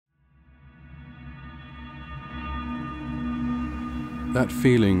That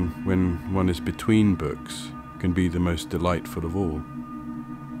feeling when one is between books can be the most delightful of all.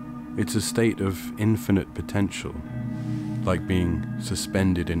 It's a state of infinite potential, like being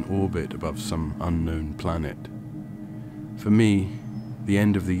suspended in orbit above some unknown planet. For me, the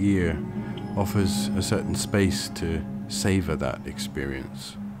end of the year offers a certain space to savor that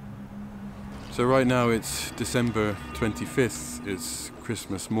experience. So right now it's December 25th, it's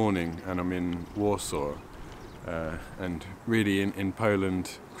Christmas morning, and I'm in Warsaw. And really in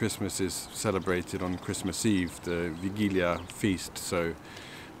Poland, Christmas is celebrated on Christmas Eve, the Wigilia feast, so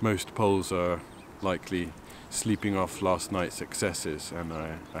most Poles are likely sleeping off last night's excesses, and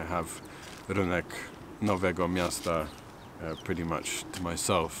I have Rynek, Nowego, Miasta pretty much to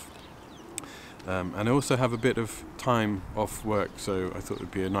myself. And I also have a bit of time off work, so I thought it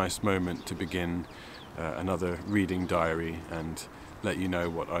would be a nice moment to begin another reading diary and let you know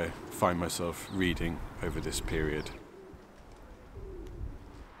what I find myself reading over this period.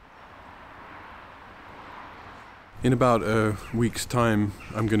 In about a week's time,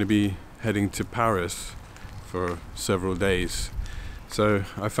 I'm going to be heading to Paris for several days. So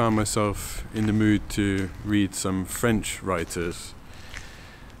I found myself in the mood to read some French writers.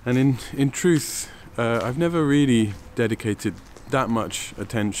 And in truth, I've never really dedicated that much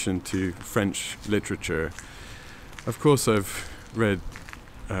attention to French literature. Of course, I've read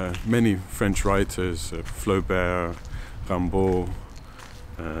many French writers, Flaubert, Rimbaud,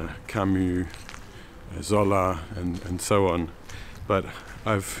 Camus, Zola, and so on. But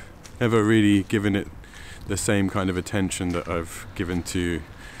I've never really given it the same kind of attention that I've given to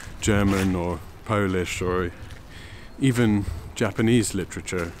German or Polish or even Japanese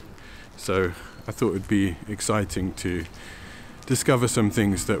literature. So I thought it would be exciting to discover some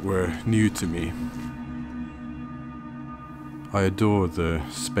things that were new to me. I adore the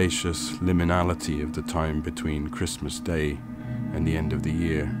spacious liminality of the time between Christmas Day and the end of the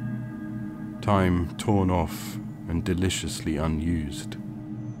year. Time torn off and deliciously unused.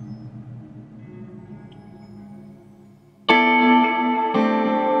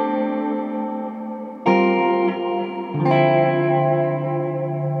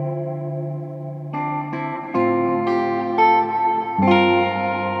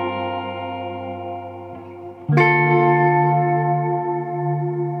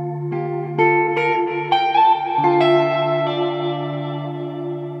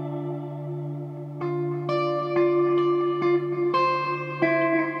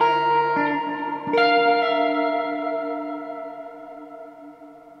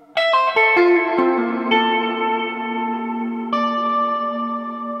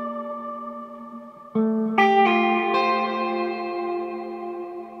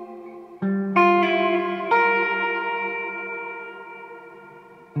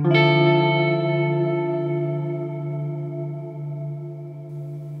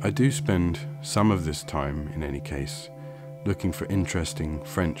 I do spend some of this time, in any case, looking for interesting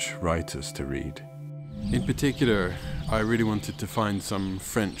French writers to read. In particular, I really wanted to find some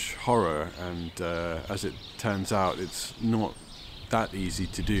French horror, and as it turns out, it's not that easy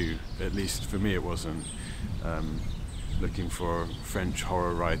to do. At least for me it wasn't. Looking for French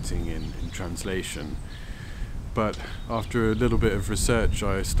horror writing in translation. But after a little bit of research,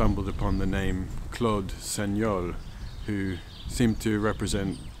 I stumbled upon the name Claude Seignolle, who seemed to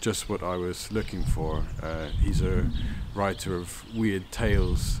represent just what I was looking for. He's a writer of weird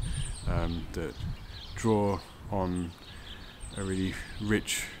tales that draw on a really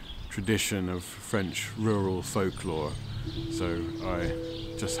rich tradition of French rural folklore, so I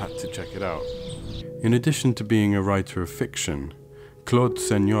just had to check it out. In addition to being a writer of fiction, Claude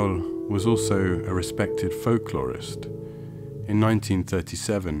Seignolle was also a respected folklorist. In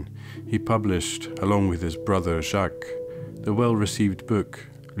 1937, he published, along with his brother Jacques, the well-received book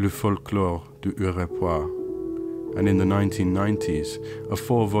Le Folklore du Oulipo, and in the 1990s, a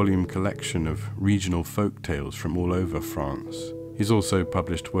 4-volume collection of regional folk tales from all over France. He's also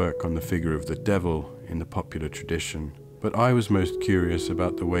published work on the figure of the devil in the popular tradition, but I was most curious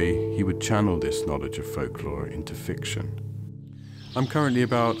about the way he would channel this knowledge of folklore into fiction. I'm currently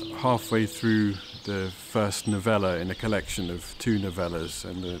about halfway through the first novella in a collection of 2 novellas,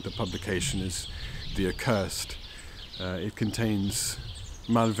 and the publication is The Accursed. It contains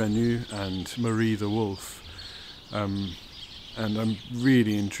Malvenu and Marie the Wolf, and I'm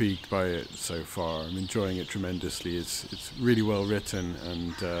really intrigued by it so far. I'm enjoying it tremendously. It's really well written,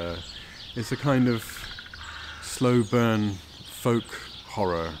 and it's a kind of slow burn folk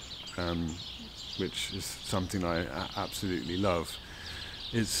horror, which is something I absolutely love.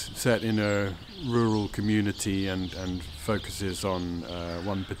 It's set in a rural community and focuses on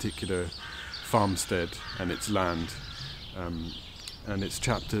one particular farmstead and its land. and its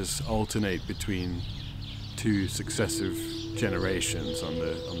chapters alternate between two successive generations on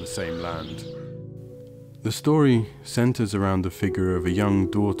the same land. The story centers around the figure of a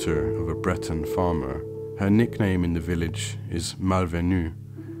young daughter of a Breton farmer. Her nickname in the village is Malvenue,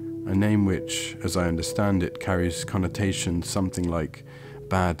 a name which, as I understand it, carries connotations something like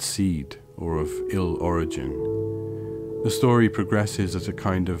bad seed or of ill origin. The story progresses as a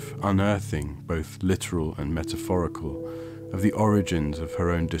kind of unearthing, both literal and metaphorical, of the origins of her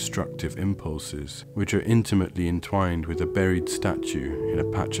own destructive impulses, which are intimately entwined with a buried statue in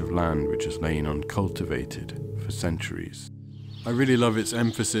a patch of land which has lain uncultivated for centuries. I really love its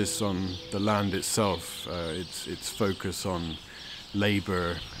emphasis on the land itself, its focus on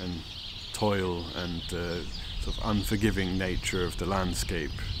labour and toil and the sort of unforgiving nature of the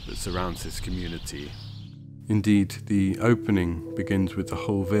landscape that surrounds its community. Indeed, the opening begins with the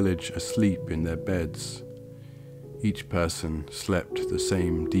whole village asleep in their beds. Each person slept the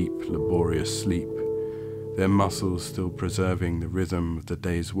same deep, laborious sleep, their muscles still preserving the rhythm of the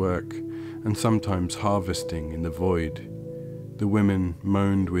day's work and sometimes harvesting in the void. The women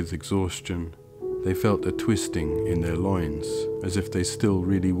moaned with exhaustion. They felt a twisting in their loins, as if they still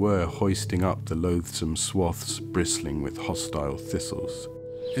really were hoisting up the loathsome swaths bristling with hostile thistles.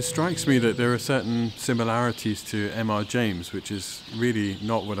 It strikes me that there are certain similarities to M.R. James, which is really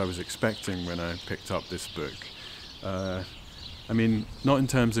not what I was expecting when I picked up this book. I mean, not in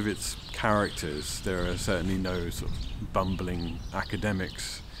terms of its characters. There are certainly no sort of bumbling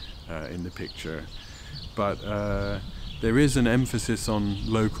academics in the picture, but there is an emphasis on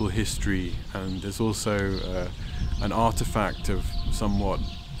local history, and there's also an artifact of somewhat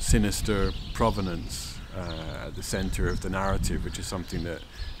sinister provenance at the centre of the narrative, which is something that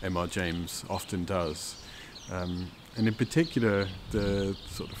M.R. James often does. And in particular,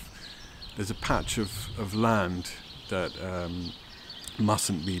 there's a patch of land that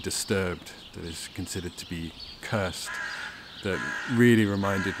mustn't be disturbed, that is considered to be cursed, that really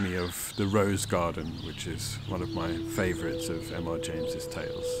reminded me of The Rose Garden, which is one of my favourites of M.R. James's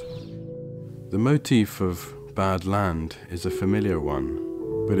tales. The motif of bad land is a familiar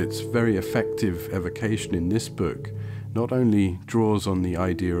one, but its very effective evocation in this book not only draws on the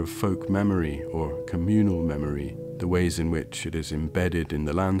idea of folk memory or communal memory, the ways in which it is embedded in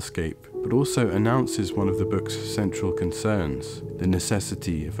the landscape, but also announces one of the book's central concerns, the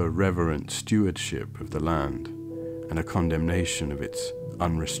necessity of a reverent stewardship of the land and a condemnation of its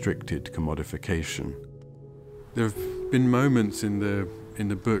unrestricted commodification. There have been moments in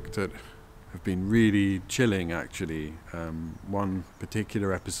the book that have been really chilling, actually. One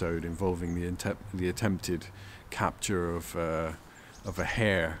particular episode involving the attempted capture of a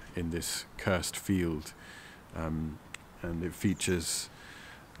hare in this cursed field, and it features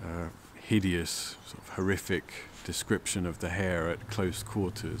a hideous, sort of horrific description of the hare at close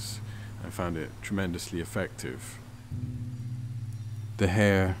quarters. I found it tremendously effective. The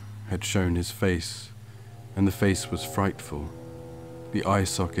hare had shown his face, and the face was frightful. The eye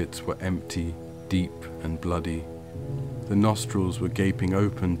sockets were empty, deep and bloody. The nostrils were gaping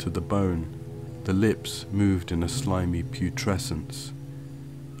open to the bone. The lips moved in a slimy putrescence.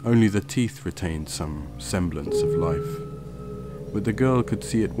 Only the teeth retained some semblance of life. But the girl could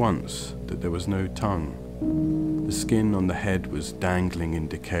see at once that there was no tongue. The skin on the head was dangling in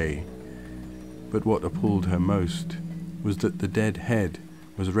decay. But what appalled her most was that the dead head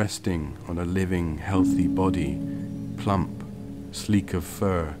was resting on a living, healthy body, plump, sleek of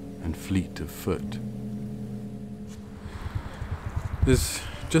fur and fleet of foot. There's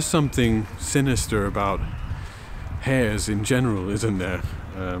just something sinister about hares in general, isn't there?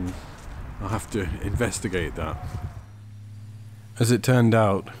 I'll have to investigate that. As it turned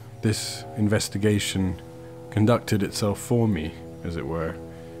out, this investigation conducted itself for me, as it were,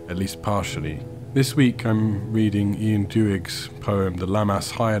 at least partially. This week I'm reading Ian Duig's poem The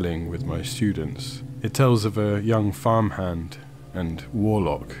Lammas Hireling with my students. It tells of a young farmhand and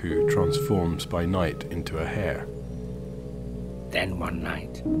warlock who transforms by night into a hare. Then one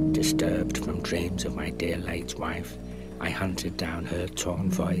night, disturbed from dreams of my dear late wife, I hunted down her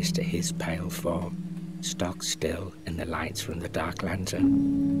torn voice to his pale form, stock still in the lights from the dark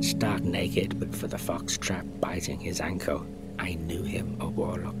lantern, stark naked but for the fox trap biting his ankle. I knew him a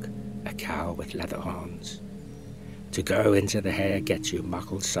warlock, a cow with leather horns. To go into the hare gets you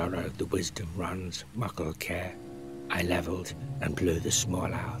muckle sorrow, the wisdom runs, muckle care. I levelled and blew the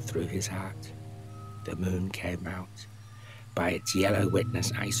small owl through his heart. The moon came out. By its yellow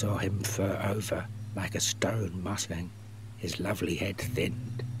witness I saw him fur over, like a stone mossing. His lovely head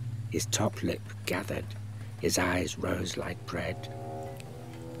thinned, his top lip gathered, his eyes rose like bread.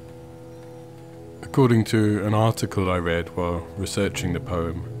 A According to an article I read while researching the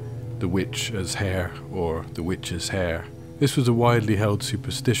poem, The Witch as Hare or The Witch's Hair, this was a widely held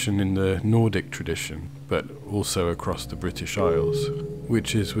superstition in the Nordic tradition, but also across the British Isles.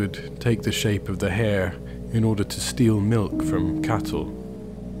 Witches would take the shape of the hare in order to steal milk from cattle.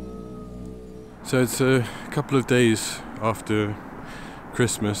 So it's a couple of days after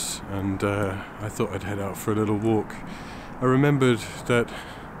Christmas, and I thought I'd head out for a little walk. I remembered that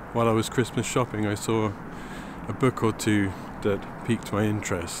while I was Christmas shopping, I saw a book or two that piqued my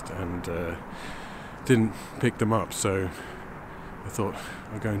interest and didn't pick them up, so I thought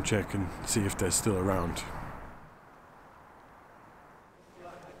I'll go and check and see if they're still around.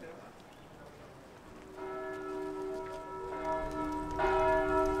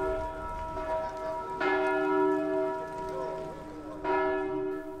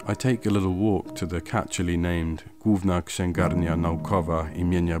 I take a little walk to the catchily named Główna Księgarnia Naukowa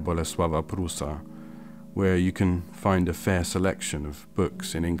imienia Bolesława Prusa, where you can find a fair selection of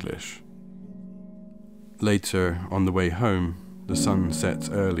books in English. Later, on the way home, the sun sets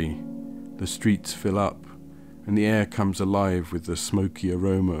early, the streets fill up, and the air comes alive with the smoky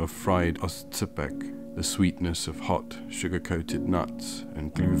aroma of fried ostsypek, the sweetness of hot, sugar-coated nuts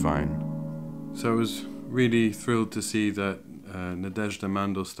and glühwein. So I was really thrilled to see that Nadezhda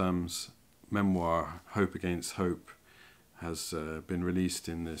Mandelstam's memoir, Hope Against Hope, has been released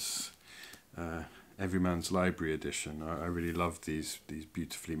in this Everyman's Library edition. I really love these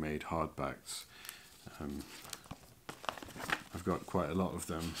beautifully made hardbacks. I've got quite a lot of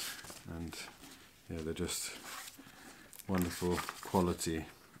them, and yeah, they're just wonderful quality,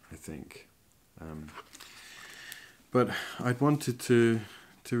 I think. But I'd wanted to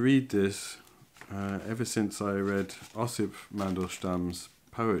read this ever since I read Osip Mandelstam's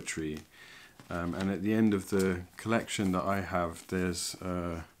poetry, and at the end of the collection that I have, there's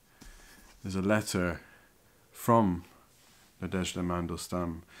a letter from Nadezhda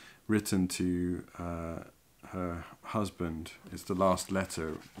Mandelstam written to her husband. It's the last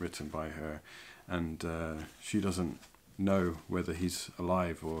letter written by her, and she doesn't know whether he's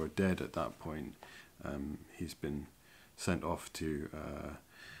alive or dead at that point. He's been sent off to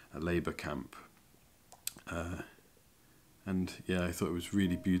a labour camp. And yeah, I thought it was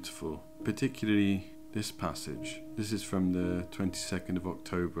really beautiful, particularly this passage. This is from the 22nd of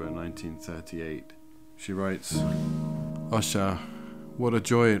October 1938. She writes, "Osha, what a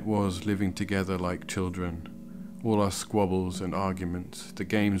joy it was living together like children, all our squabbles and arguments, the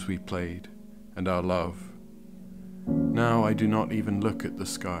games we played, and our love. Now I do not even look at the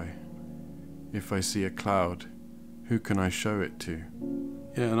sky. If I see a cloud, who can I show it to?"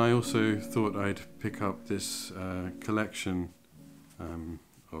 Yeah, and I also thought I'd pick up this collection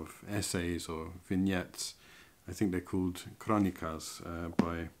of essays or vignettes. I think they're called Kronikas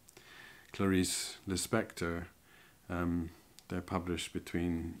by Clarice Lispector. They're published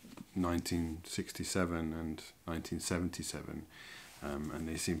between 1967 and 1977, and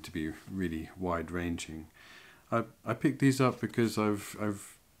they seem to be really wide-ranging. I picked these up because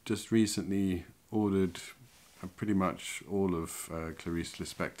I've just recently ordered pretty much all of Clarice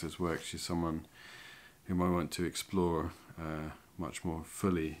Lispector's work. She's someone whom I want to explore much more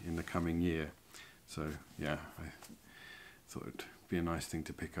fully in the coming year. So yeah, I thought it'd be a nice thing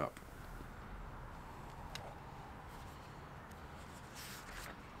to pick up.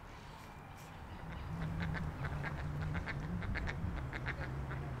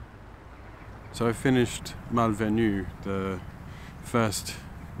 So I finished Malvenu, the first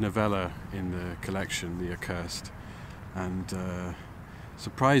novella in the collection, The Accursed, and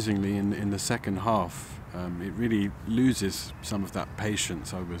surprisingly in the second half it really loses some of that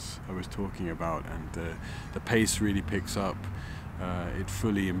patience I was talking about, and the pace really picks up. It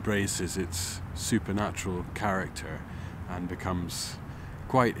fully embraces its supernatural character and becomes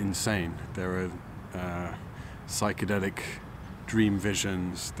quite insane. There are psychedelic dream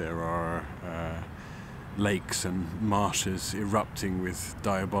visions, there are lakes and marshes erupting with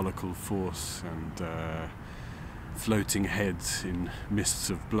diabolical force, and floating heads in mists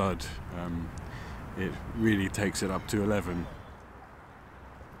of blood. It really takes it up to 11.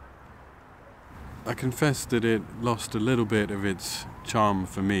 I confess that it lost a little bit of its charm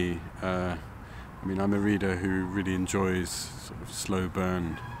for me. I mean, I'm a reader who really enjoys sort of slow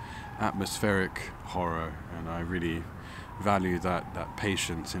burn, atmospheric horror, and I really value that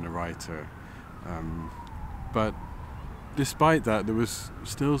patience in a writer. But despite that, there was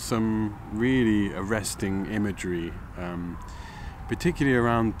still some really arresting imagery, particularly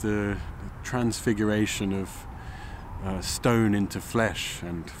around the transfiguration of stone into flesh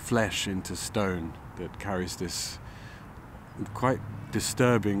and flesh into stone, that carries this quite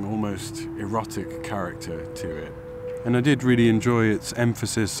disturbing, almost erotic character to it. And I did really enjoy its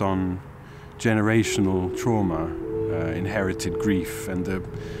emphasis on generational trauma, inherited grief, and the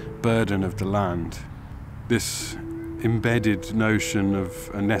burden of the land. This embedded notion of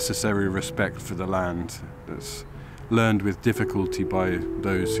a necessary respect for the land that's learned with difficulty by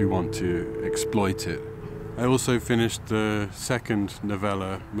those who want to exploit it. I also finished the second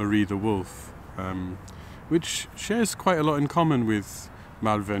novella, Marie the Wolf, which shares quite a lot in common with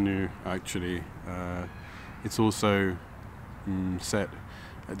Malvenu, actually. It's also set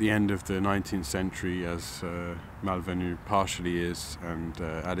at the end of the 19th century, as Malvenu partially is, and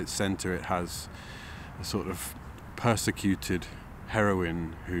at its centre it has a sort of persecuted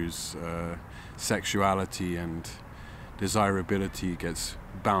heroine whose sexuality and desirability gets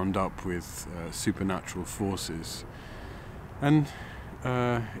bound up with supernatural forces. And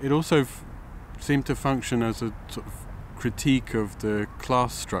it also seemed to function as a sort of critique of the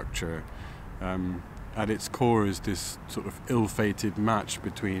class structure. At its core is this sort of ill-fated match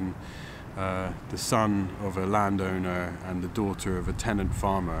between the son of a landowner and the daughter of a tenant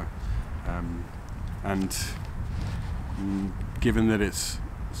farmer. And given that it's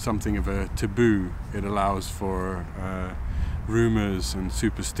something of a taboo, it allows for rumours and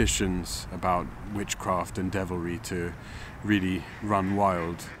superstitions about witchcraft and devilry to really run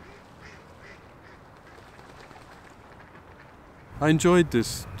wild. I enjoyed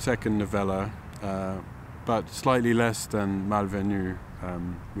this second novella, but slightly less than Malvenu,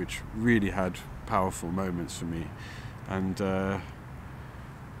 which really had powerful moments for me. And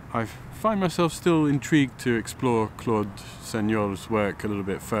I find myself still intrigued to explore Claude Seigneur's work a little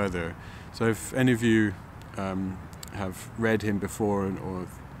bit further. So if any of you have read him before or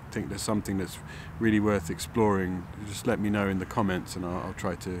think there's something that's really worth exploring, just let me know in the comments and I'll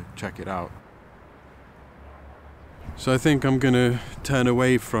try to check it out. So I think I'm going to turn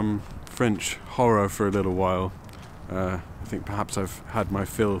away from French horror for a little while. I think perhaps I've had my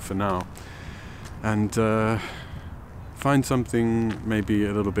fill for now. And find something maybe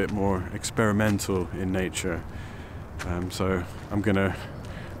a little bit more experimental in nature. So I'm going to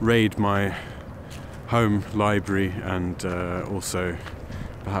raid my home library and also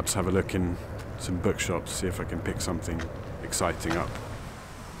perhaps have a look in some bookshops, see if I can pick something exciting up.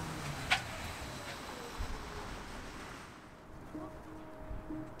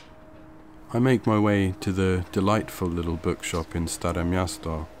 I make my way to the delightful little bookshop in Stare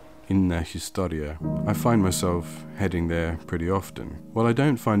Miasta, Inne Historie. I find myself heading there pretty often. While I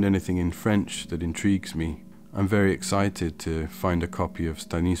don't find anything in French that intrigues me, I'm very excited to find a copy of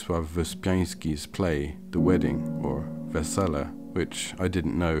Stanisław Wyspiański's play The Wedding, or Wesele, which I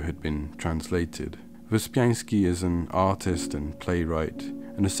didn't know had been translated. Wyspiański is an artist and playwright,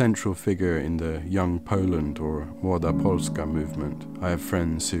 and a central figure in the Young Poland or Młoda Polska movement. I have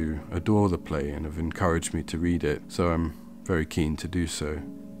friends who adore the play and have encouraged me to read it, so I'm very keen to do so.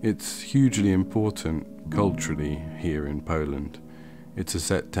 It's hugely important culturally here in Poland. It's a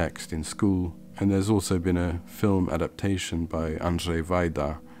set text in school, and there's also been a film adaptation by Andrzej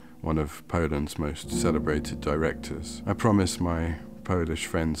Wajda, one of Poland's most celebrated directors. I promise my Polish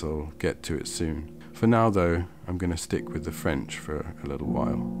friends I'll get to it soon. For now, though, I'm going to stick with the French for a little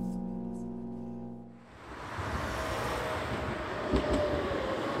while.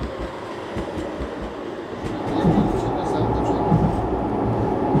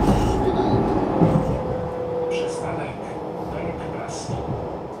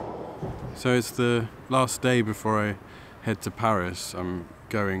 So it's the last day before I head to Paris. I'm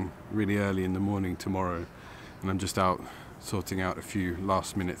going really early in the morning tomorrow, and I'm just out sorting out a few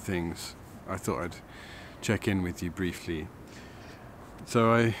last-minute things. I thought I'd check in with you briefly.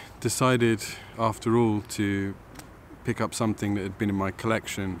 So I decided, after all, to pick up something that had been in my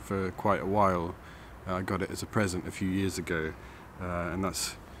collection for quite a while. I got it as a present a few years ago, and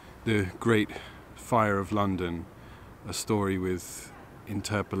that's The Great Fire of London, a story with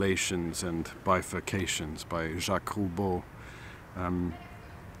interpolations and bifurcations by Jacques Roubaud. And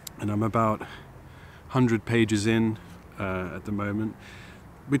I'm about 100 pages in at the moment,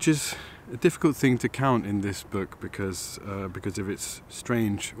 which is a difficult thing to count in this book because of its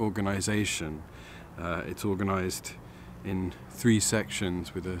strange organization. It's organized in 3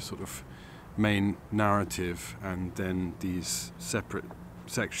 sections with a sort of main narrative and then these separate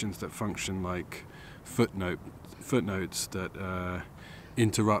sections that function like footnotes that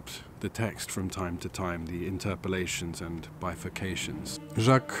interrupt the text from time to time, the interpolations and bifurcations.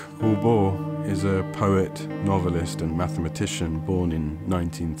 Jacques Roubaud is a poet, novelist and mathematician born in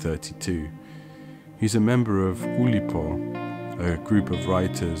 1932. He's a member of Oulipo, a group of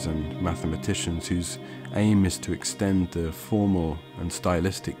writers and mathematicians whose aim is to extend the formal and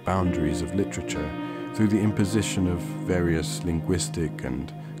stylistic boundaries of literature through the imposition of various linguistic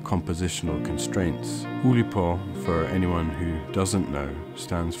and compositional constraints. Oulipo, for anyone who doesn't know,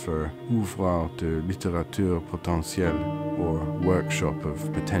 stands for Ouvroir de Littérature Potentielle, or Workshop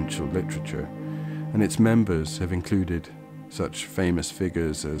of Potential Literature, and its members have included such famous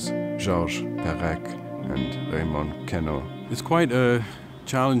figures as Georges Perec and Raymond Queneau. It's quite a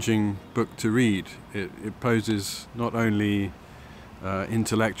challenging book to read. It poses not only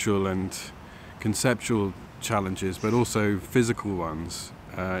intellectual and conceptual challenges, but also physical ones.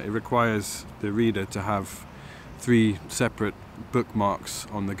 It requires the reader to have 3 separate bookmarks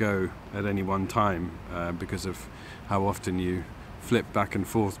on the go at any one time because of how often you flip back and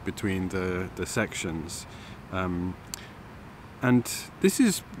forth between the sections. And this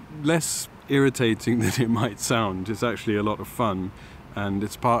is less irritating than it might sound. It's actually a lot of fun, and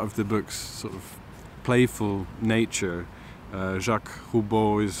it's part of the book's sort of playful nature. Jacques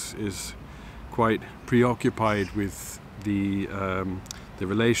Roubaud is quite preoccupied with the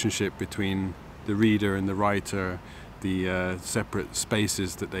relationship between the reader and the writer, the separate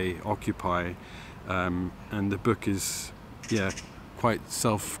spaces that they occupy, and the book is, quite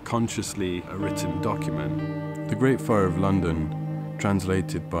self-consciously a written document. The Great Fire of London,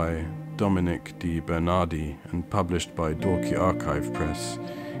 translated by Dominic Di Bernardi and published by Dorky Archive Press,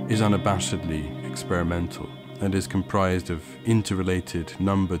 is unabashedly experimental and is comprised of interrelated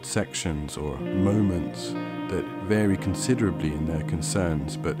numbered sections or moments that vary considerably in their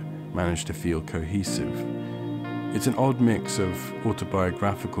concerns but manage to feel cohesive. It's an odd mix of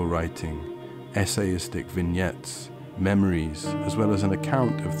autobiographical writing, essayistic vignettes, memories, as well as an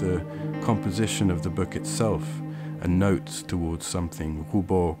account of the composition of the book itself and notes towards something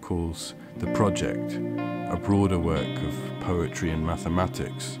Roubaud calls the project, a broader work of poetry and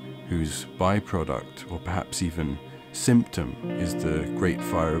mathematics whose byproduct, or perhaps even symptom, is the Great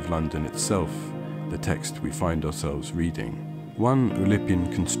Fire of London itself, the text we find ourselves reading. One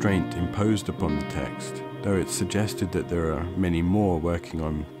Oulipian constraint imposed upon the text, though it's suggested that there are many more working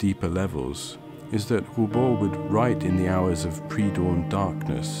on deeper levels, is that Roubaud would write in the hours of pre-dawn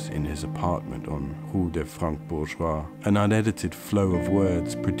darkness in his apartment on Rue des Francs-Bourgeois, an unedited flow of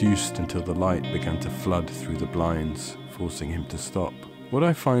words produced until the light began to flood through the blinds, forcing him to stop. What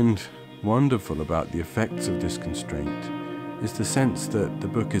I find wonderful about the effects of this constraint is the sense that the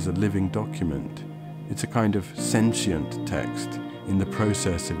book is a living document. It's a kind of sentient text in the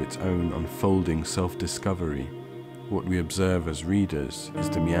process of its own unfolding self-discovery. What we observe as readers is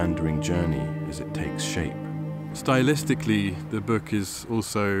the meandering journey as it takes shape. Stylistically, the book is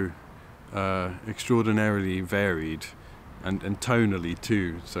also extraordinarily varied and tonally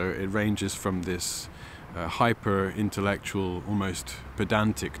too. So it ranges from this hyper-intellectual, almost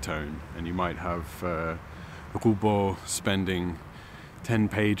pedantic tone, and you might have Roubaud spending 10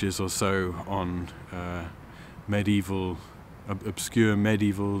 pages or so on obscure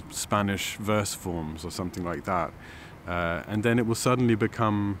medieval Spanish verse forms or something like that. And then it will suddenly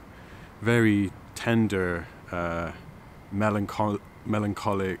become very tender,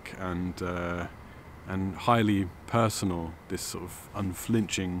 melancholic and highly personal, this sort of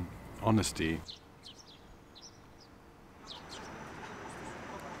unflinching honesty.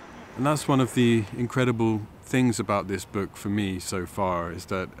 And that's one of the incredible things about this book for me so far, is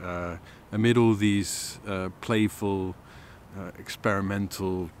that amid all these playful,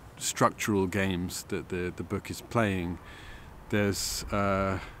 experimental, structural games that the book is playing, there's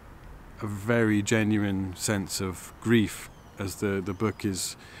a very genuine sense of grief as the book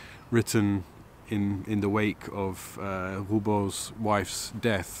is written in the wake of Roubaud's wife's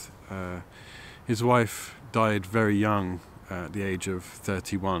death. His wife died very young, at the age of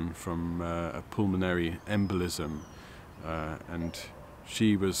 31, from a pulmonary embolism, and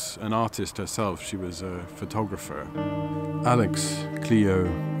she was an artist herself. She was a photographer. Alex Cleo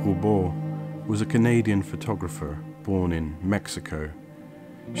Roubaud was a Canadian photographer born in Mexico.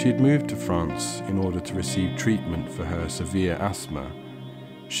 She had moved to France in order to receive treatment for her severe asthma.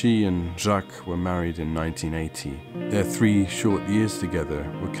 She and Jacques were married in 1980. Their 3 short years together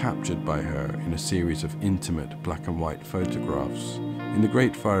were captured by her in a series of intimate black and white photographs. In The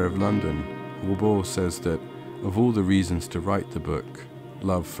Great Fire of London, Roubaud says that of all the reasons to write the book,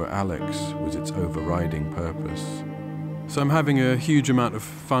 love for Alex was its overriding purpose. So I'm having a huge amount of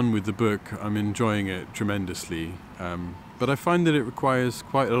fun with the book. I'm enjoying it tremendously. But I find that it requires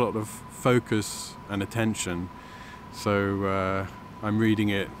quite a lot of focus and attention. So I'm reading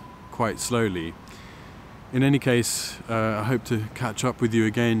it quite slowly. In any case, I hope to catch up with you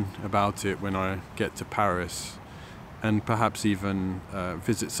again about it when I get to Paris. and perhaps even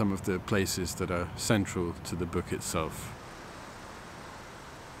visit some of the places that are central to the book itself.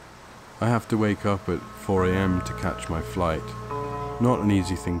 I have to wake up at 4 a.m. to catch my flight. Not an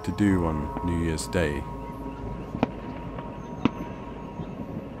easy thing to do on New Year's Day.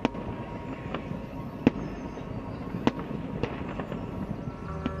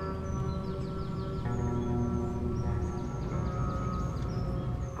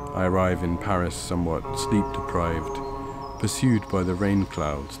 I arrive in Paris somewhat sleep-deprived, pursued by the rain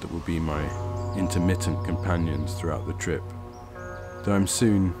clouds that will be my intermittent companions throughout the trip, though I'm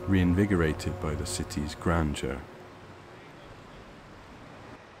soon reinvigorated by the city's grandeur.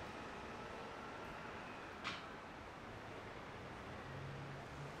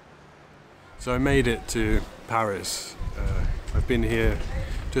 So I made it to Paris. I've been here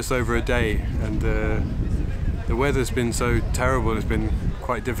just over a day, and the weather's been so terrible, it's been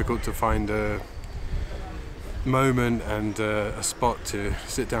quite difficult to find a moment and a spot to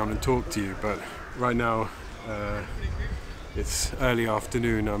sit down and talk to you. But right now, it's early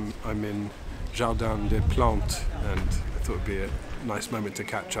afternoon. I'm in Jardin des Plantes, and I thought it'd be a nice moment to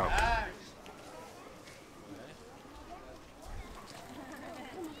catch up.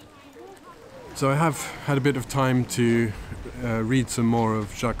 So I have had a bit of time to read some more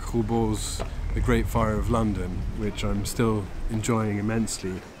of Jacques Roubaud's The Great Fire of London, which I'm still enjoying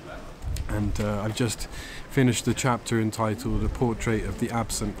immensely. And I've just finished the chapter entitled A Portrait of the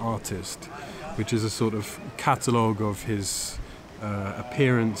Absent Artist, which is a sort of catalogue of his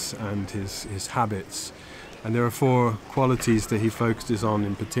appearance and his habits. And there are 4 qualities that he focuses on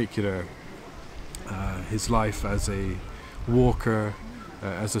in particular. His life as a walker,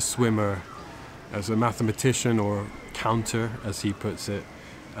 as a swimmer, as a mathematician or counter, as he puts it,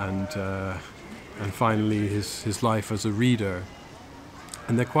 and finally his life as a reader.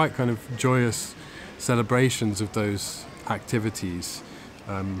 And they're quite kind of joyous celebrations of those activities.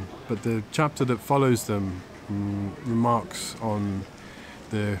 But the chapter that follows them remarks on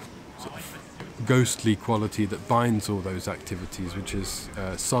the sort of ghostly quality that binds all those activities, which is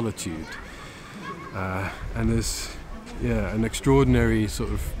solitude. And there's an extraordinary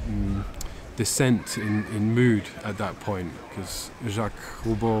sort of descent in mood at that point, because Jacques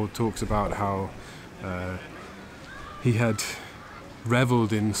Roubaud talks about how he had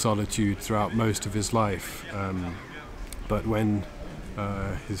reveled in solitude throughout most of his life, but when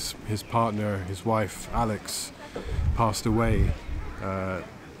his partner, his wife Alex, passed away,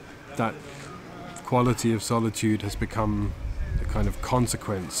 that quality of solitude has become a kind of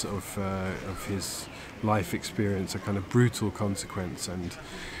consequence of his life experience, a kind of brutal consequence, and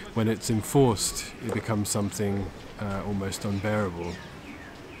when it's enforced, it becomes something almost unbearable.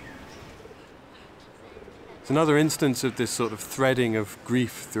 It's another instance of this sort of threading of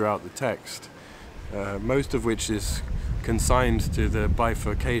grief throughout the text, most of which is consigned to the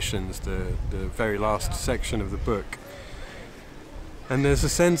bifurcations, the very last section of the book. And there's a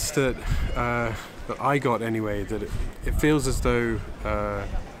sense that I got anyway, that it feels as though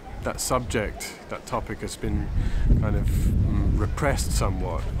that subject, that topic, has been kind of repressed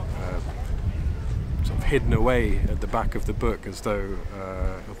somewhat, sort of hidden away at the back of the book, as though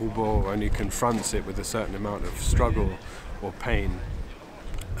Roubaud only confronts it with a certain amount of struggle or pain.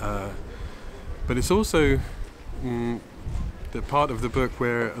 But it's also the part of the book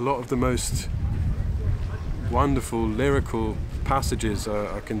where a lot of the most wonderful lyrical passages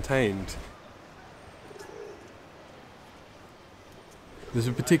are contained. There's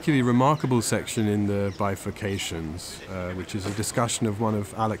a particularly remarkable section in the bifurcations, which is a discussion of one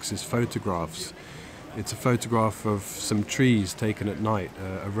of Alex's photographs. It's a photograph of some trees taken at night,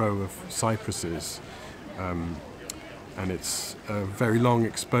 a row of cypresses, and it's a very long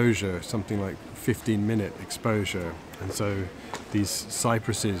exposure, something like 15-minute exposure. And so these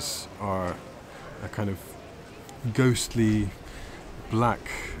cypresses are a kind of ghostly black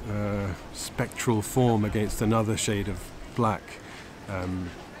spectral form against another shade of black.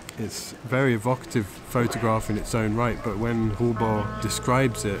 It's a very evocative photograph in its own right, but when Roubaud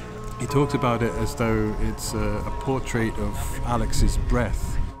describes it, he talks about it as though it's a portrait of Alex's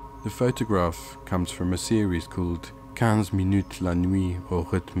breath. The photograph comes from a series called 15 minutes la nuit au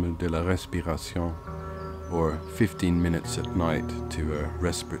rythme de la respiration, or 15 minutes at night to a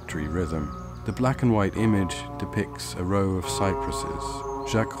respiratory rhythm. The black and white image depicts a row of cypresses.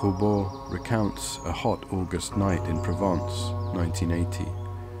 Jacques Roubaud recounts a hot August night in Provence, 1980.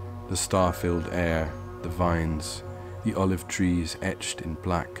 The star-filled air, the vines, the olive trees etched in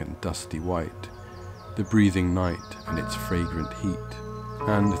black and dusty white, the breathing night and its fragrant heat,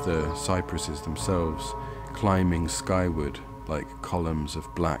 and the cypresses themselves climbing skyward like columns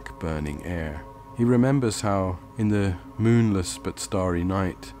of black burning air. He remembers how, in the moonless but starry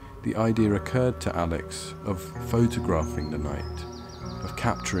night, the idea occurred to Alex of photographing the night, of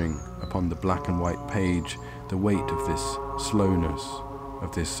capturing upon the black and white page the weight of this slowness,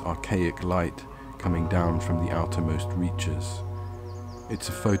 of this archaic light coming down from the outermost reaches. It's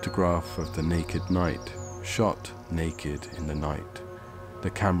a photograph of the naked night, shot naked in the night, the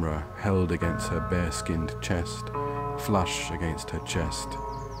camera held against her bare-skinned chest, flush against her chest,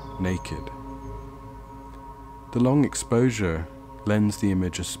 naked. The long exposure lends the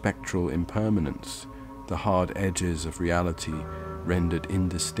image a spectral impermanence, the hard edges of reality rendered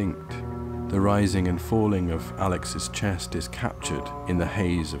indistinct. The rising and falling of Alex's chest is captured in the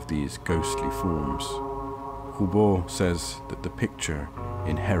haze of these ghostly forms. Roubaud says that the picture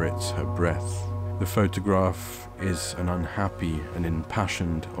inherits her breath. The photograph is an unhappy and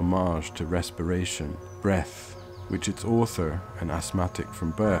impassioned homage to respiration, breath, which its author, an asthmatic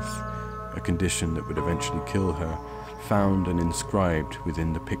from birth, a condition that would eventually kill her, found and inscribed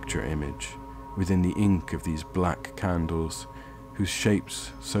within the picture image, within the ink of these black candles, whose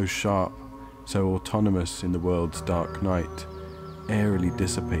shapes so sharp, so autonomous in the world's dark night, airily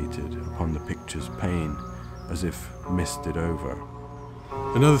dissipated upon the picture's pane, as if misted over.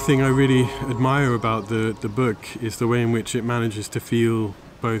 Another thing I really admire about the book is the way in which it manages to feel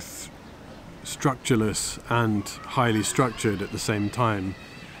both structureless and highly structured at the same time.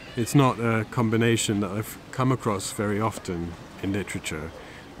 It's not a combination that I've come across very often in literature.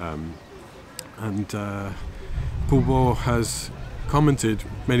 Roubaud has commented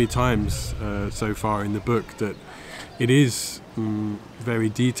many times so far in the book that it is very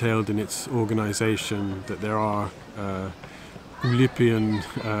detailed in its organization, that there are Oulipian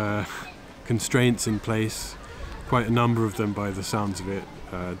constraints in place, quite a number of them by the sounds of it,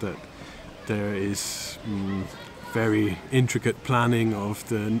 that there is very intricate planning of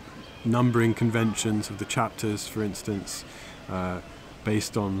the numbering conventions of the chapters, for instance,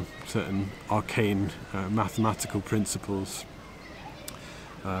 based on certain arcane mathematical principles,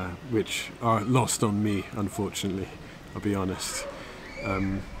 which are lost on me, unfortunately, I'll be honest.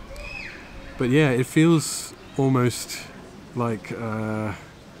 But yeah, it feels almost like a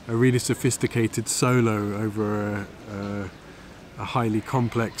really sophisticated solo over a highly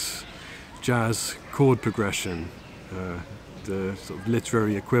complex jazz chord progression, the sort of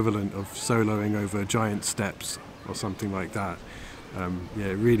literary equivalent of soloing over giant steps or something like that. Yeah,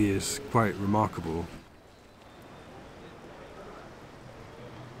 it really is quite remarkable.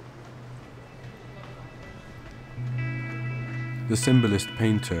 The symbolist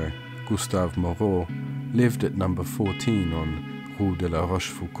painter Gustave Moreau lived at number 14 on Rue de la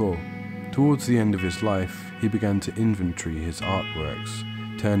Rochefoucauld. Towards the end of his life, he began to inventory his artworks,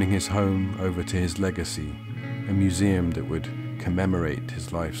 turning his home over to his legacy, a museum that would commemorate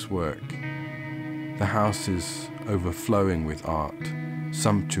his life's work. The house is overflowing with art,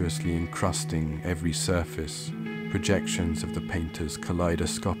 sumptuously encrusting every surface, projections of the painter's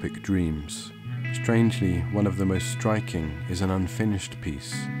kaleidoscopic dreams. Strangely, one of the most striking is an unfinished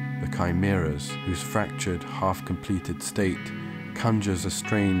piece, The Chimeras, whose fractured, half-completed state conjures a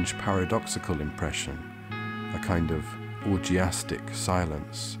strange paradoxical impression, a kind of orgiastic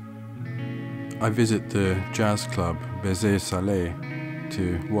silence. I visit the jazz club Baiser Salé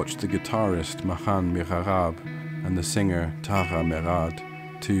to watch the guitarist Mahan Mirarab and the singer Tara Merad,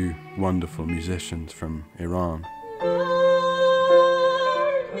 two wonderful musicians from Iran.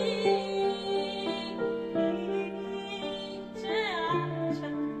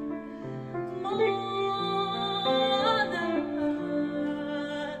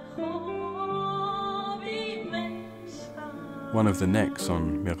 One of the necks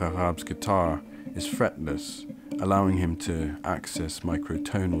on Mirarab's guitar is fretless, allowing him to access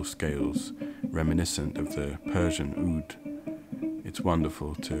microtonal scales reminiscent of the Persian oud. It's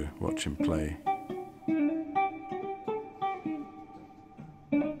wonderful to watch him play.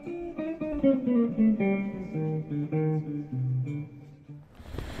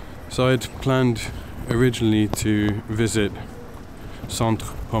 So I'd planned originally to visit Centre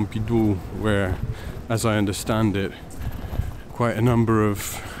Pompidou, where, as I understand it, quite a number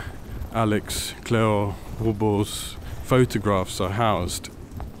of Alex Cléo Roubaud's photographs are housed.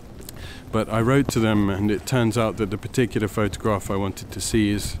 But I wrote to them, and it turns out that the particular photograph I wanted to see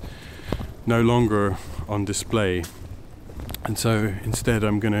is no longer on display. And so instead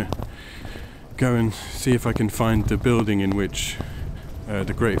I'm going to go and see if I can find the building in which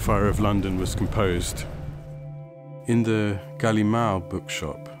the Great Fire of London was composed. In the Gallimard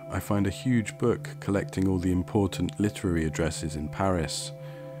bookshop, I find a huge book collecting all the important literary addresses in Paris.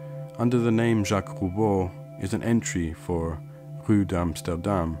 Under the name Jacques Roubaud is an entry for Rue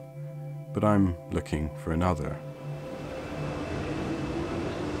d'Amsterdam, but I'm looking for another.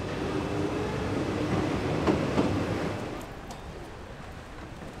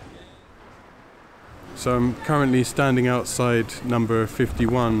 So I'm currently standing outside number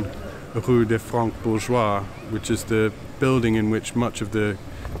 51 Rue des Francs Bourgeois, which is the building in which much of the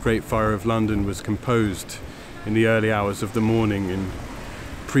Great Fire of London was composed in the early hours of the morning in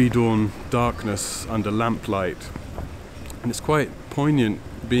pre-dawn darkness under lamplight. And it's quite poignant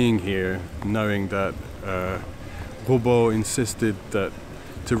being here, knowing that Roubaud insisted that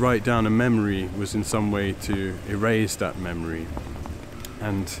to write down a memory was in some way to erase that memory,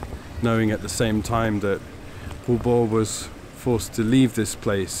 and knowing at the same time that Roubaud was forced to leave this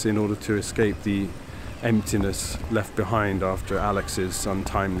place in order to escape the emptiness left behind after Alex's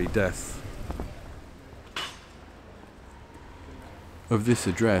untimely death. Of this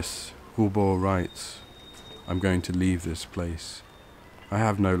address, Roubaud writes, "I'm going to leave this place. I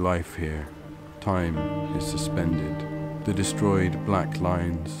have no life here. Time is suspended. The destroyed black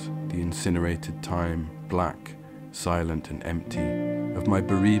lines, the incinerated time, black, silent and empty, of my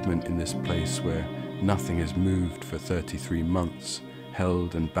bereavement in this place where nothing has moved for 33 months,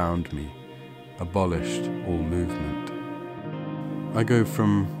 held and bound me, abolished all movement." I go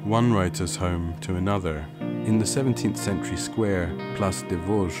from one writer's home to another. In the 17th century square, Place des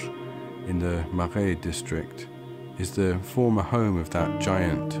Vosges, in the Marais district, is the former home of that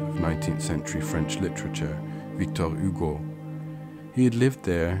giant of 19th century French literature, Victor Hugo. He had lived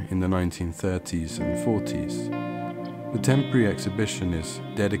there in the 1930s and 40s. The temporary exhibition is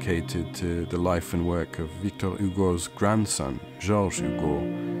dedicated to the life and work of Victor Hugo's grandson, Georges Hugo,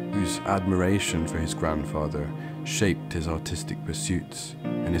 whose admiration for his grandfather shaped his artistic pursuits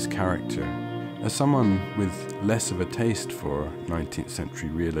and his character. As someone with less of a taste for 19th century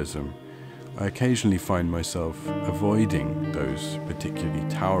realism, I occasionally find myself avoiding those particularly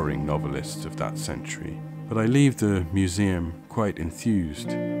towering novelists of that century. But I leave the museum quite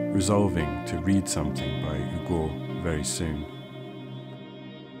enthused, resolving to read something by Hugo very soon.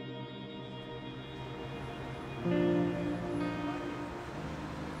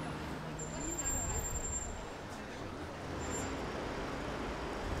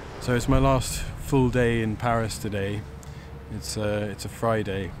 So it's my last full day in Paris today. It's a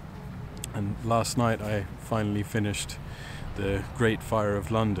Friday, and last night I finally finished The Great Fire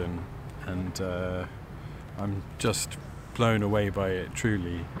of London, and I'm just blown away by it,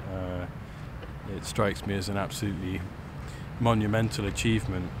 truly. It strikes me as an absolutely monumental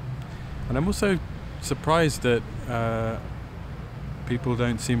achievement. And I'm also surprised that people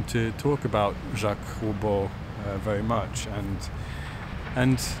don't seem to talk about Jacques Roubaud very much.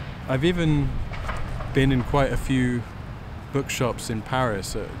 And I've even been in quite a few bookshops in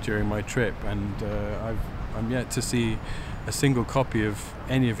Paris during my trip, and I'm yet to see a single copy of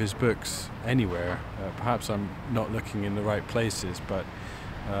any of his books anywhere. Perhaps I'm not looking in the right places, but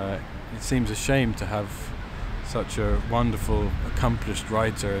it seems a shame to have such a wonderful, accomplished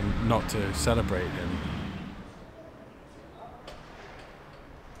writer and not to celebrate him.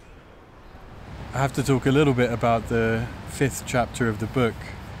 I have to talk a little bit about the 5th chapter of the book,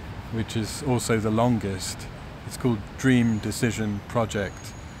 which is also the longest. It's called Dream Decision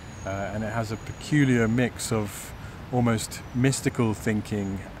Project, and it has a peculiar mix of almost mystical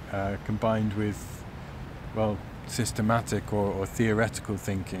thinking combined with, well, systematic or theoretical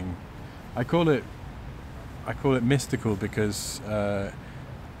thinking. I call it mystical because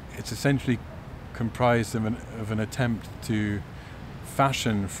it's essentially comprised of an attempt to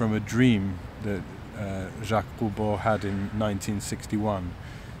fashion from a dream that Jacques Roubaud had in 1961,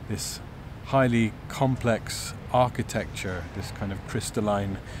 this highly complex architecture, this kind of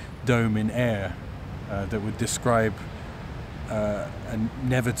crystalline dome in air that would describe a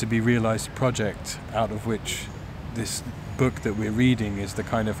never to be realized project out of which this book that we're reading is the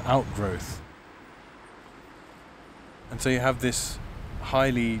kind of outgrowth. And so you have this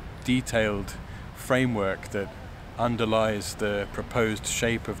highly detailed framework that underlies the proposed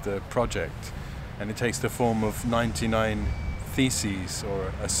shape of the project, and it takes the form of 99 theses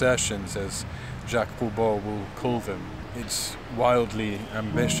or assertions, as Jacques Roubaud will call them. It's wildly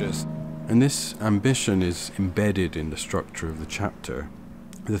ambitious. And this ambition is embedded in the structure of the chapter.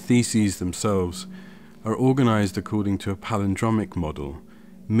 The theses themselves are organized according to a palindromic model,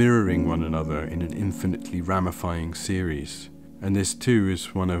 mirroring one another in an infinitely ramifying series. And this too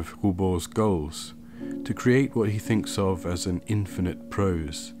is one of Roubaud's goals, to create what he thinks of as an infinite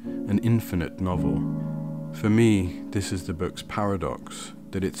prose, an infinite novel. For me, this is the book's paradox,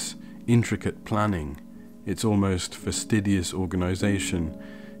 that its intricate planning, its almost fastidious organization,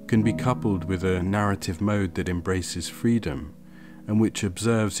 can be coupled with a narrative mode that embraces freedom, and which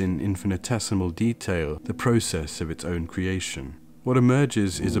observes in infinitesimal detail the process of its own creation. What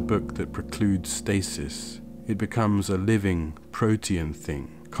emerges is a book that precludes stasis. It becomes a living, protean thing,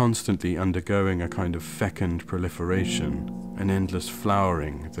 constantly undergoing a kind of fecund proliferation, an endless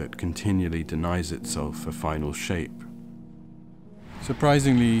flowering that continually denies itself a final shape.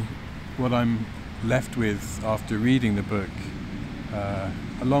 Surprisingly, what I'm left with after reading the book,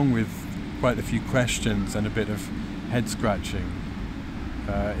 along with quite a few questions and a bit of head scratching,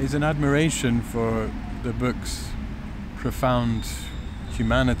 is an admiration for the book's profound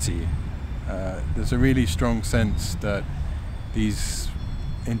humanity. There's a really strong sense that these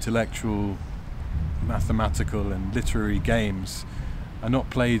intellectual, mathematical and literary games are not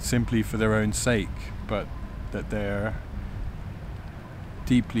played simply for their own sake, but that they're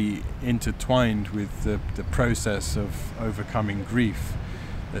deeply intertwined with the process of overcoming grief,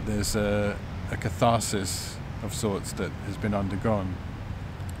 that there's a catharsis of sorts that has been undergone.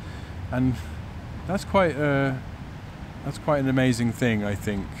 And that's quite an amazing thing, I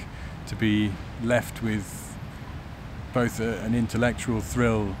think, to be left with both an intellectual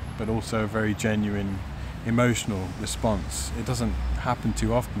thrill but also a very genuine emotional response. It doesn't happen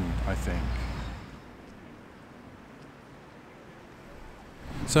too often, I think.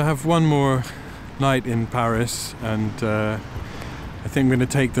 So I have one more night in Paris, and I think I'm going to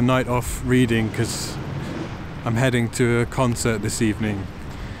take the night off reading because I'm heading to a concert this evening.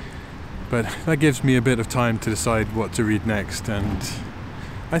 But that gives me a bit of time to decide what to read next, and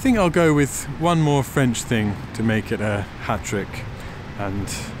I think I'll go with one more French thing to make it a hat-trick, and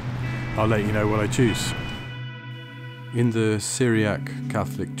I'll let you know what I choose. In the Syriaque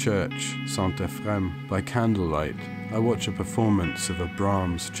Catholic Church, Saint-Ephrem, by candlelight, I watch a performance of a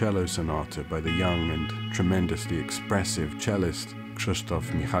Brahms cello sonata by the young and tremendously expressive cellist Krzysztof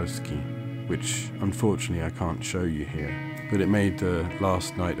Michalski, which unfortunately I can't show you here, but it made the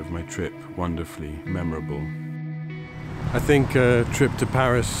last night of my trip wonderfully memorable. I think a trip to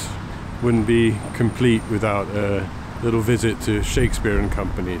Paris wouldn't be complete without a little visit to Shakespeare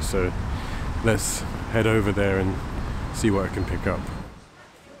Company, so let's head over there and see what I can pick up.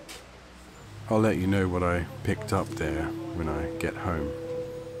 I'll let you know what I picked up there when I get home.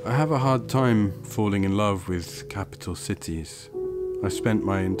 I have a hard time falling in love with capital cities. I spent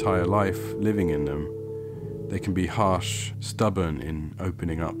my entire life living in them. They can be harsh, stubborn in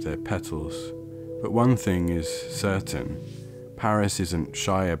opening up their petals. But one thing is certain. Paris isn't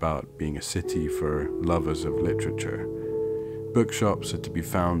shy about being a city for lovers of literature. Bookshops are to be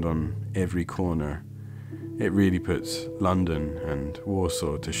found on every corner. It really puts London and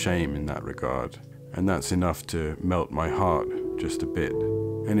Warsaw to shame in that regard, and that's enough to melt my heart just a bit,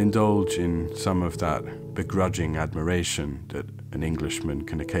 and indulge in some of that begrudging admiration that an Englishman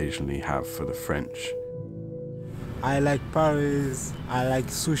can occasionally have for the French. I like Paris, I like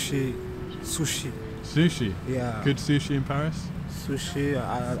sushi. Sushi? Yeah. Good sushi in Paris? Sushi,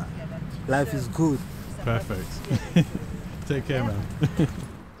 life is good. Perfect. Take care, man.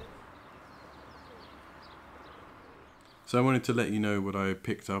 So I wanted to let you know what I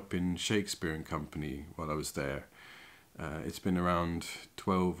picked up in Shakespeare Company while I was there. It's been around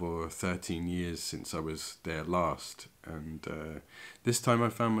 12 or 13 years since I was there last, and this time I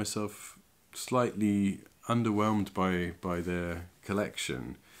found myself slightly underwhelmed by their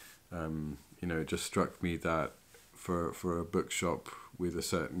collection. It just struck me that for a bookshop with a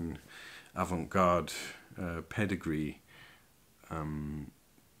certain avant-garde pedigree,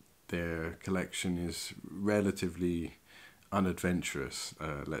 their collection is relatively unadventurous,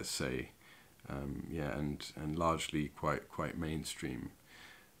 let's say, and largely quite mainstream.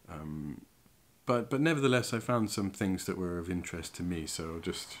 But nevertheless, I found some things that were of interest to me, so I'll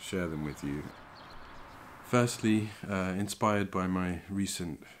just share them with you. Firstly, inspired by my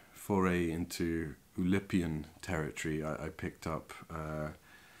recent foray into Oulipian territory, I picked up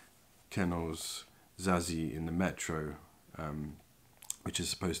Kenel's Zazie in the Metro, which is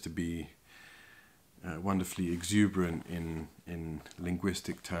supposed to be wonderfully exuberant in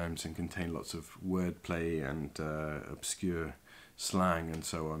linguistic terms and contain lots of wordplay and obscure slang and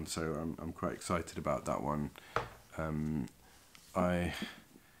so on. So I'm quite excited about that one. I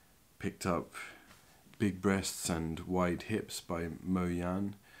picked up Big Breasts and Wide Hips by Mo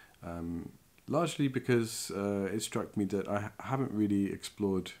Yan, largely because it struck me that I haven't really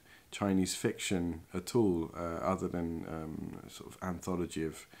explored Chinese fiction at all, other than a sort of anthology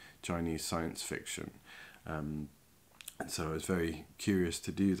of Chinese science fiction. And so I was very curious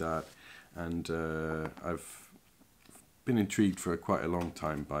to do that, and I've been intrigued for quite a long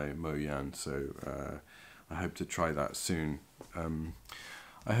time by Mo Yan, so I hope to try that soon.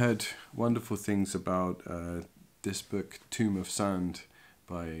 I heard wonderful things about this book, Tomb of Sand,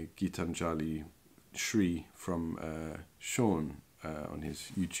 by Gitanjali Shri from Sean on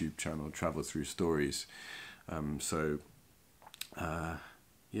his YouTube channel, Travel Through Stories.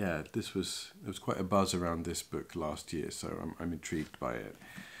 Yeah, there was quite a buzz around this book last year, so I'm intrigued by it.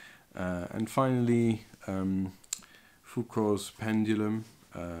 And finally, Foucault's Pendulum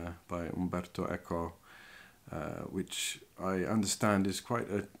by Umberto Eco, which I understand is quite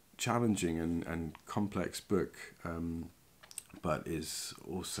a challenging and complex book, but is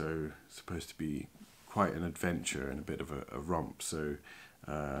also supposed to be quite an adventure and a bit of a romp. So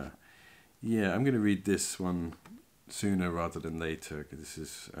yeah, I'm going to read this one sooner rather than later, because this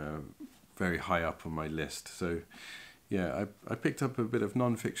is very high up on my list. So yeah, I picked up a bit of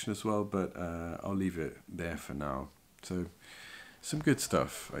non-fiction as well, but I'll leave it there for now. So some good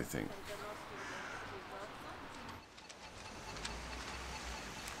stuff, I think.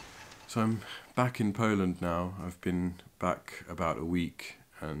 So I'm back in Poland now. I've been back about a week,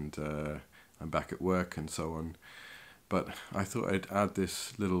 and I'm back at work and so on. But I thought I'd add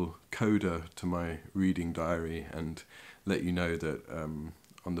this little coda to my reading diary and let you know that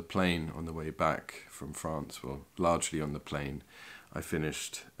on the plane on the way back from France, well, largely on the plane, I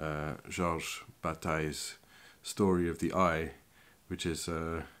finished Georges Bataille's Story of the Eye, which is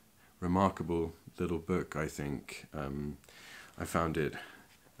a remarkable little book, I think. I found it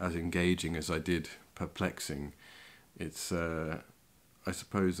as engaging as I did perplexing. It's, I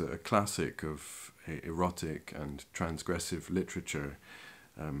suppose, a classic of erotic and transgressive literature.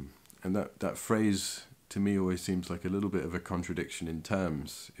 And that phrase, to me, always seems like a little bit of a contradiction in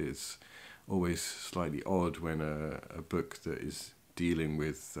terms. It's always slightly odd when a book that is dealing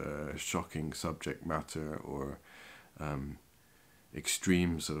with shocking subject matter or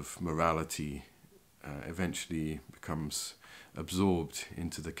extremes of morality eventually becomes absorbed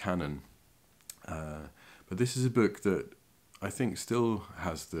into the canon. But this is a book that I think still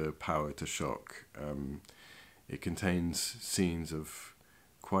has the power to shock. It contains scenes of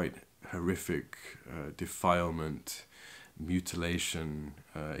quite horrific defilement, mutilation,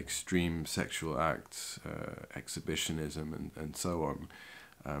 extreme sexual acts, exhibitionism, and so on.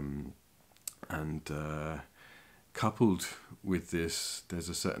 Coupled with this, there's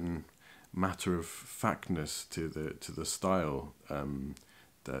a certain matter of factness to the style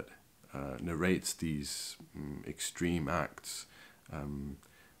that narrates these extreme acts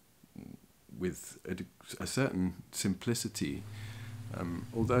with a certain simplicity.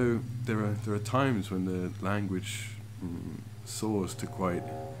 Although there are times when the language soars to quite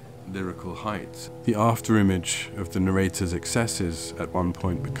lyrical heights. The afterimage of the narrator's excesses at one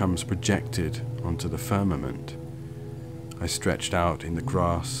point becomes projected onto the firmament. I stretched out in the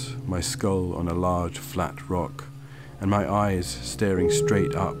grass, my skull on a large flat rock, and my eyes staring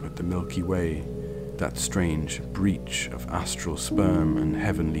straight up at the Milky Way, that strange breach of astral sperm and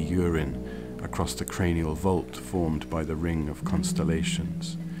heavenly urine across the cranial vault formed by the ring of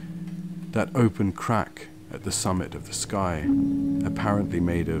constellations. That open crack at the summit of the sky, apparently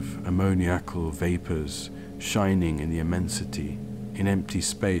made of ammoniacal vapors shining in the immensity, in empty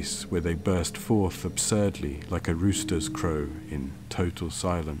space where they burst forth absurdly like a rooster's crow in total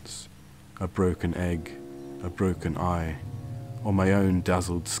silence. A broken egg, a broken eye, or my own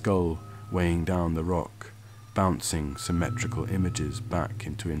dazzled skull weighing down the rock, bouncing symmetrical images back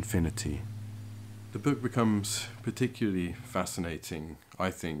into infinity. The book becomes particularly fascinating,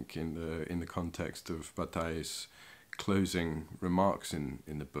 I think, in the context of Bataille's closing remarks in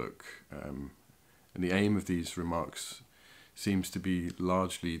the book. And the aim of these remarks seems to be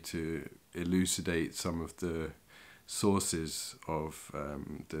largely to elucidate some of the sources of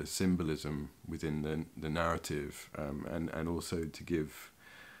the symbolism within the narrative, and also to give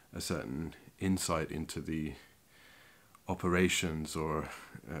a certain insight into the operations or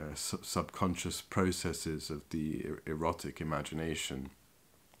subconscious processes of the erotic imagination.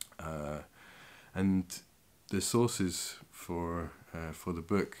 And the sources for the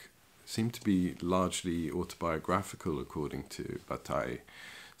book seem to be largely autobiographical, according to Bataille.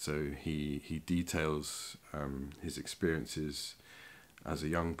 So he details his experiences as a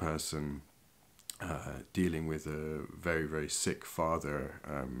young person, dealing with a very, very sick father,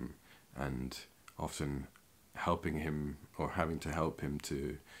 and often helping him or having to help him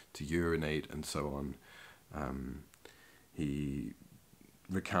to urinate and so on. He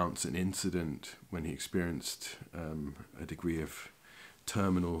recounts an incident when he experienced a degree of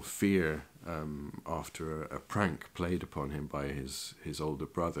terminal fear after a prank played upon him by his older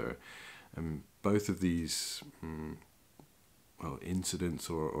brother. And both of these incidents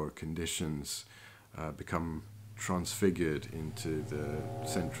or conditions become transfigured into the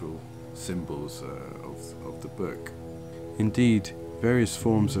central symbols of the book. Indeed, various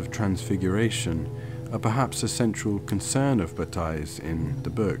forms of transfiguration are perhaps a central concern of Bataille's in the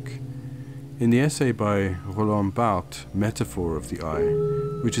book. In the essay by Roland Barthes, Metaphor of the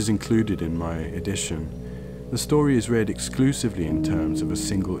Eye, which is included in my edition, the story is read exclusively in terms of a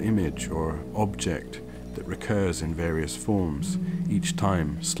single image or object that recurs in various forms, each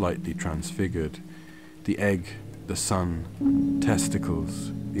time slightly transfigured. The egg, the sun,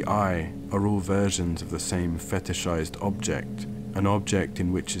 testicles, the eye are all versions of the same fetishized object, an object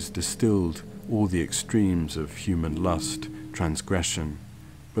in which is distilled all the extremes of human lust, transgression,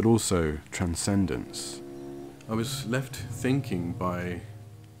 but also transcendence. I was left thinking by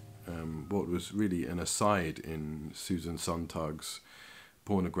what was really an aside in Susan Sontag's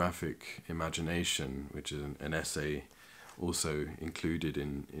Pornographic Imagination, which is an essay also included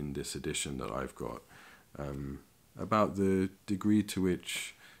in this edition that I've got, about the degree to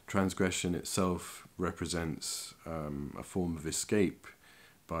which transgression itself represents a form of escape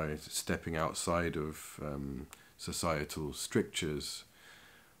by stepping outside of societal strictures,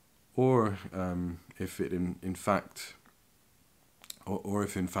 or if in fact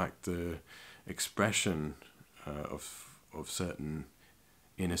the expression of certain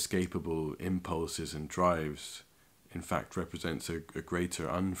inescapable impulses and drives in fact represents a greater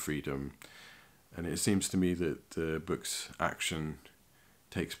unfreedom. And it seems to me that the book's action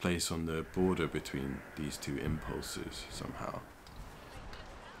takes place on the border between these two impulses somehow.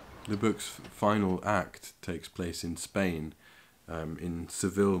 The book's final act takes place in Spain, in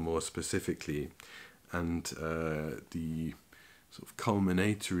Seville more specifically, and the sort of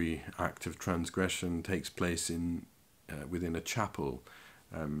culminatory act of transgression takes place within a chapel,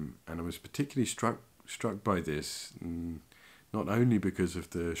 and I was particularly struck by this, not only because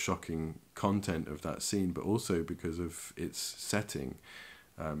of the shocking content of that scene, but also because of its setting.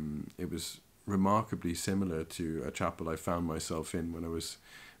 It was remarkably similar to a chapel I found myself in when I was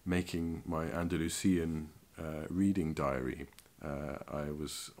making my Andalusian reading diary. I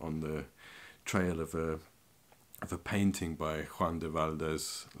was on the trail of a painting by Juan de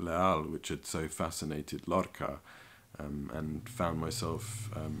Valdez Leal, which had so fascinated Lorca, and found myself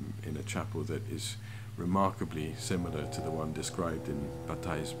in a chapel that is remarkably similar to the one described in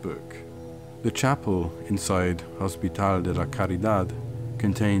Bataille's book. The chapel inside Hospital de la Caridad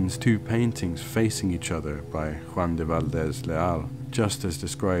contains two paintings facing each other by Juan de Valdez Leal, just as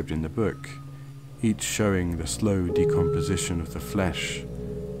described in the book, each showing the slow decomposition of the flesh,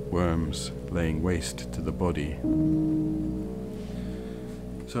 worms laying waste to the body.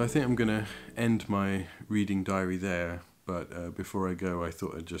 So I think I'm going to end my reading diary there, but before I go, I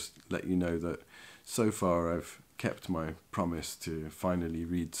thought I'd just let you know that so far I've kept my promise to finally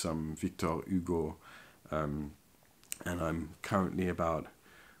read some Victor Hugo, and I'm currently about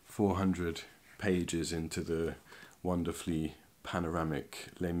 400 pages into the wonderfully panoramic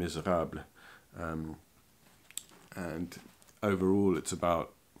Les Miserables, and overall it's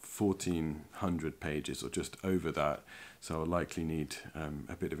about 1,400 pages, or just over that, so I'll likely need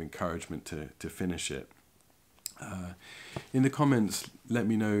a bit of encouragement to finish it. In the comments, let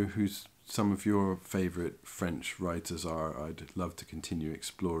me know who some of your favourite French writers are. I'd love to continue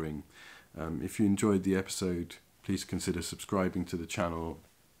exploring. If you enjoyed the episode, please consider subscribing to the channel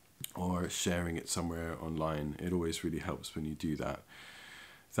or sharing it somewhere online. It always really helps when you do that.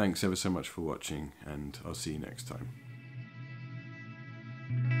 Thanks ever so much for watching, and I'll see you next time.